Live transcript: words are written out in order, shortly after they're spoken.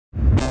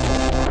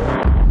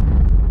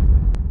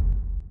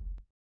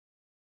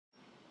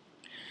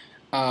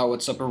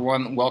What's up,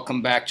 everyone?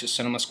 Welcome back to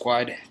Cinema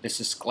Squad. This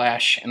is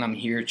Clash, and I'm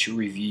here to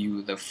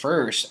review the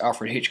first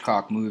Alfred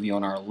Hitchcock movie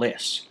on our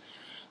list.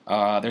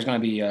 There's going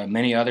to be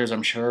many others,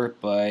 I'm sure,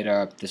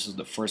 but this is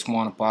the first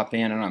one to pop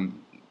in, and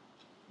I'm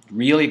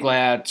really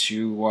glad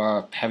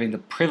to having the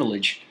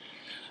privilege,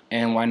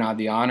 and why not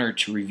the honor,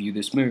 to review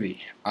this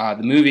movie.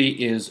 The movie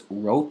is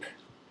Rope.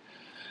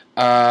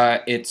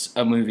 It's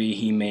a movie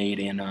he made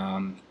it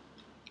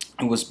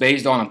was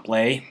based on a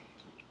play.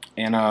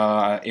 And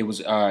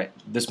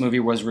this movie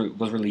was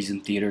released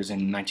in theaters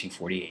in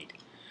 1948.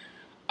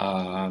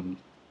 Um,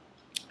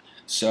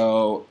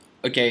 so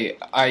okay,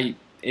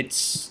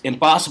 it's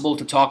impossible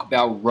to talk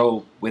about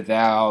Rope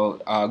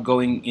without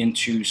going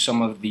into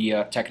some of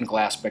the technical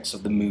aspects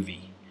of the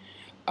movie.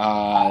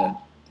 Uh,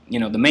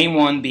 the main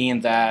one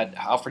being that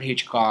Alfred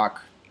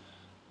Hitchcock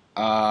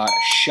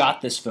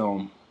shot this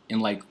film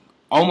in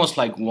almost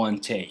like one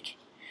take.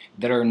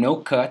 There are no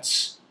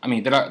cuts. I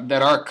mean,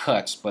 there are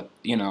cuts, but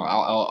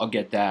I'll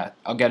get that.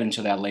 I'll get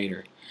into that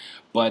later.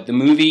 But the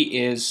movie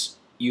is,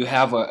 you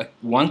have a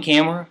one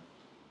camera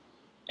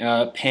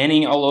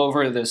panning all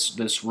over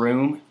this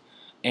room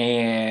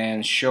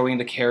and showing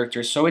the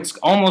characters. So it's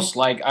almost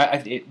like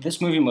this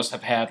movie must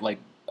have had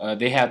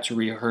they had to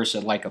rehearse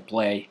it like a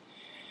play,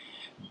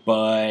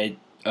 but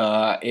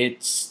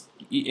it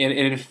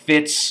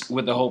fits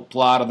with the whole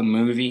plot of the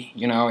movie.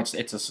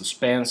 It's a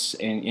suspense,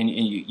 and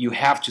you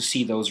have to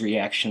see those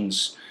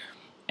reactions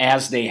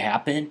as they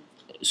happen.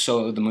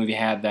 So the movie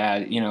had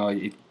that,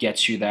 it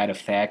gets you that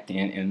effect,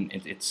 and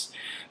it's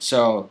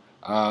so.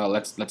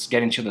 Let's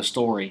get into the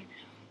story.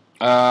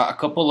 A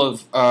couple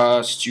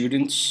of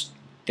students,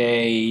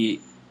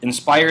 they,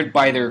 inspired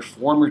by their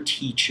former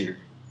teacher,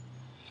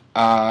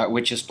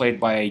 which is played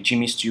by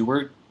Jimmy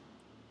Stewart.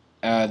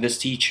 This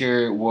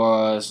teacher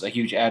was a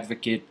huge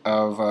advocate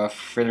of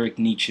Friedrich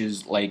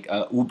Nietzsche's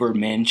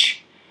Übermensch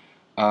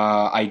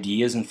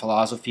ideas and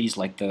philosophies,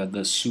 like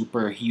the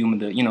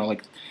superhuman.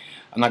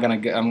 I'm not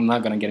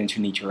gonna get into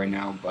Nietzsche right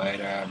now,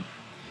 but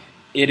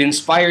it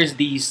inspires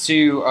these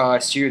two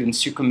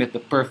students to commit the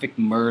perfect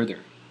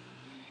murder.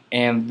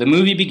 And the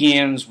movie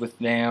begins with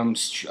them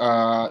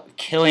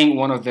killing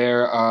one of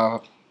their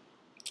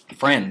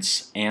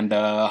friends and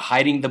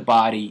hiding the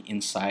body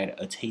inside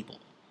a table.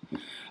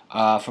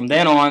 From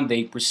then on,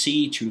 they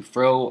proceed to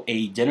throw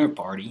a dinner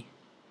party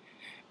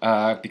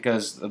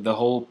because the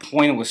whole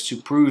point was to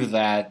prove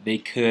that they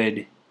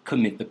could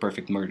commit the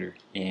perfect murder.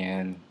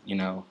 And,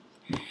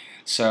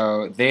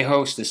 so they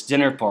host this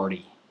dinner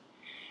party,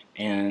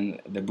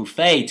 and the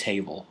buffet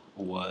table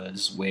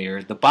was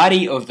where the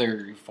body of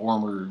their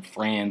former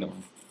friend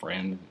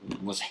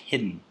was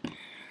hidden.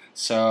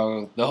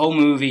 So the whole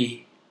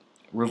movie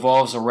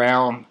revolves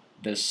around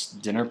this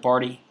dinner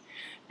party,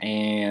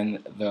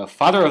 and the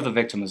father of the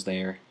victim is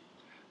there,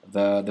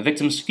 the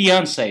victim's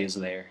fiance is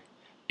there,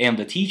 and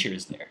the teacher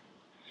is there.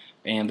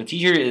 And the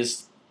teacher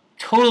is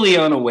totally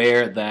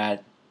unaware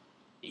that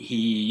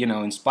he,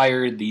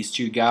 inspired these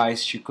two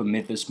guys to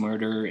commit this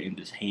murder and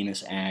this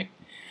heinous act.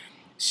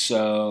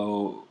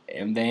 So,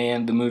 and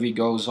then the movie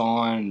goes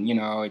on,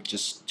 it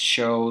just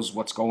shows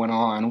what's going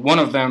on. One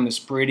of them is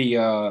pretty,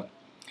 cool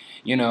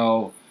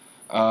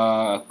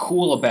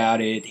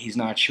about it. He's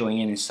not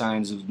showing any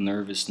signs of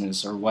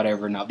nervousness or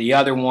whatever. Now, the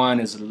other one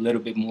is a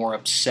little bit more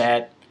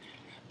upset,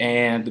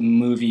 and the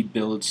movie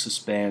builds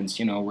suspense.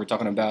 We're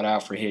talking about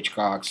Alfred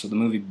Hitchcock, so the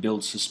movie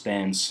builds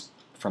suspense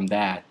from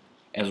that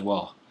as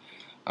well.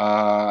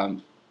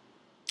 One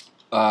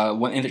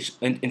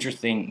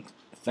interesting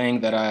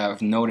thing that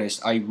I've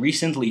noticed, I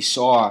recently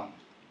saw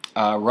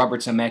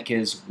Robert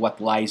Zemeckis'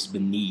 What Lies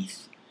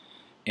Beneath,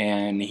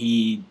 and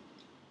he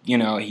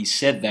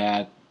said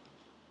that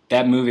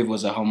that movie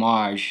was a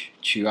homage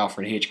to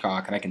Alfred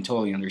Hitchcock, and I can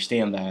totally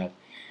understand that.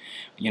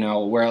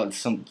 Where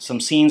some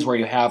scenes where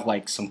you have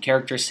some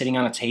characters sitting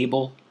on a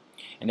table,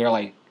 and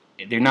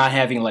they're not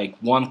having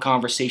one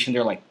conversation.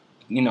 They're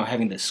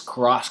having this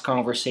cross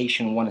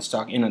conversation. One is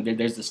talking.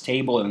 There's this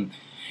table, and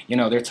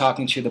they're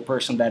talking to the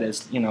person that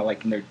is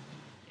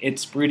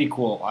it's pretty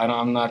cool. I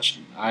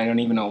don't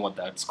even know what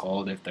that's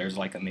called, if there's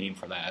a name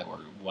for that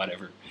or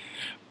whatever.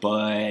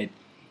 But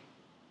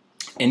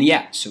and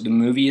yeah, so the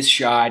movie is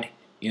shot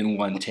in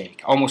one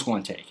take, almost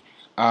one take.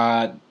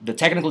 The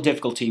technical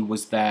difficulty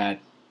was that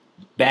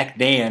back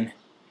then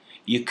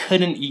you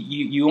couldn't,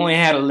 you only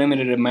had a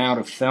limited amount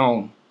of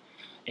film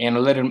and a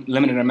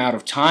limited amount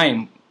of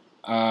time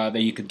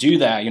that you could do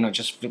that.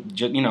 Just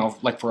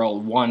for a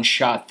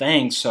one-shot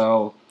thing.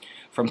 So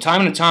from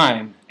time to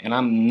time, and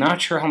I'm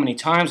not sure how many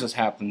times this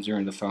happens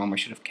during the film, I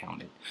should have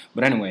counted.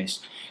 But anyways,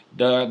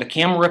 the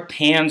camera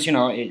pans,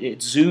 it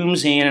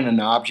zooms in on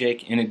an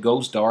object and it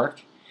goes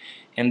dark.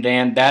 And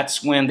then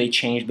that's when they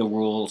change the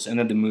rules, and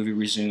then the movie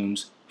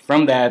resumes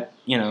from that,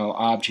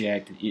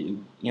 object,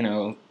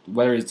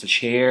 whether it's a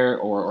chair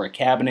or a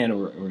cabinet,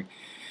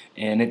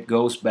 and it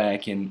goes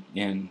back and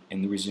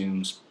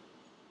resumes.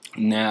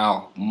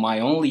 Now, my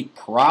only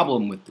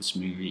problem with this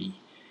movie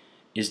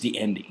is the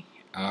ending.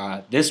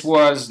 This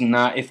was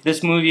not, if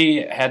this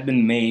movie had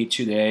been made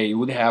today, it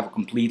would have a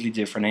completely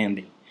different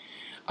ending.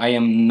 I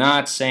am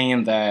not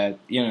saying that,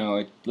 you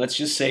know, let's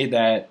just say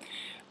that,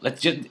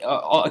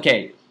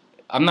 okay,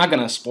 I'm not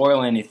going to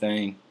spoil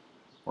anything,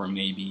 or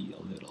maybe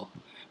a little,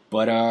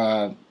 but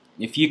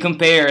if you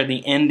compare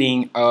the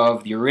ending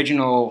of the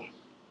original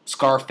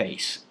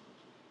Scarface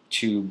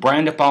to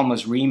Brian De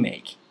Palma's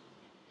remake,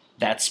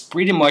 that's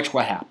pretty much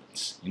what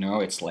happens. You know,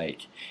 it's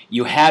like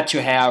you had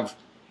to have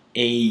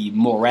a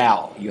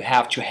morale, you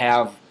have to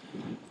have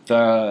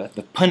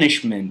the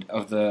punishment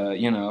of the,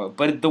 you know,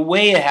 but the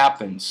way it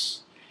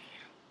happens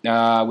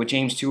with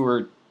James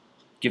Stewart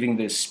giving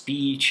this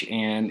speech,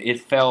 and it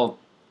felt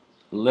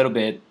a little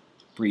bit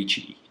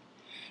preachy,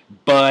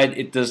 but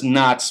it does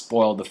not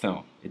spoil the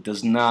film. It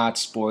does not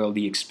spoil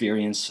the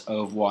experience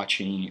of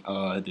watching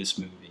this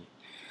movie.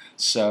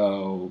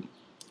 So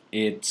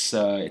it's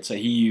a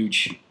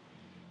huge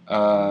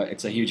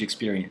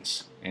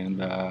experience.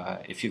 And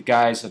if you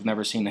guys have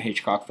never seen the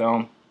Hitchcock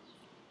film,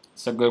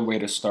 it's a good way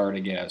to start, I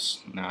guess.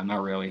 No,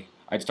 not really.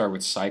 I'd start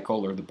with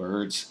Cycle or The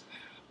Birds,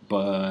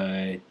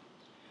 but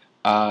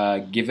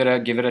give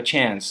it a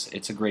chance.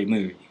 It's a great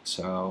movie.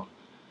 So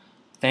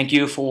thank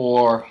you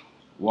for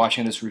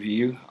watching this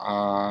review.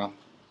 I'll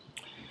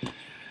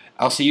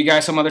see you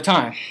guys some other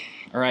time.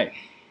 All right.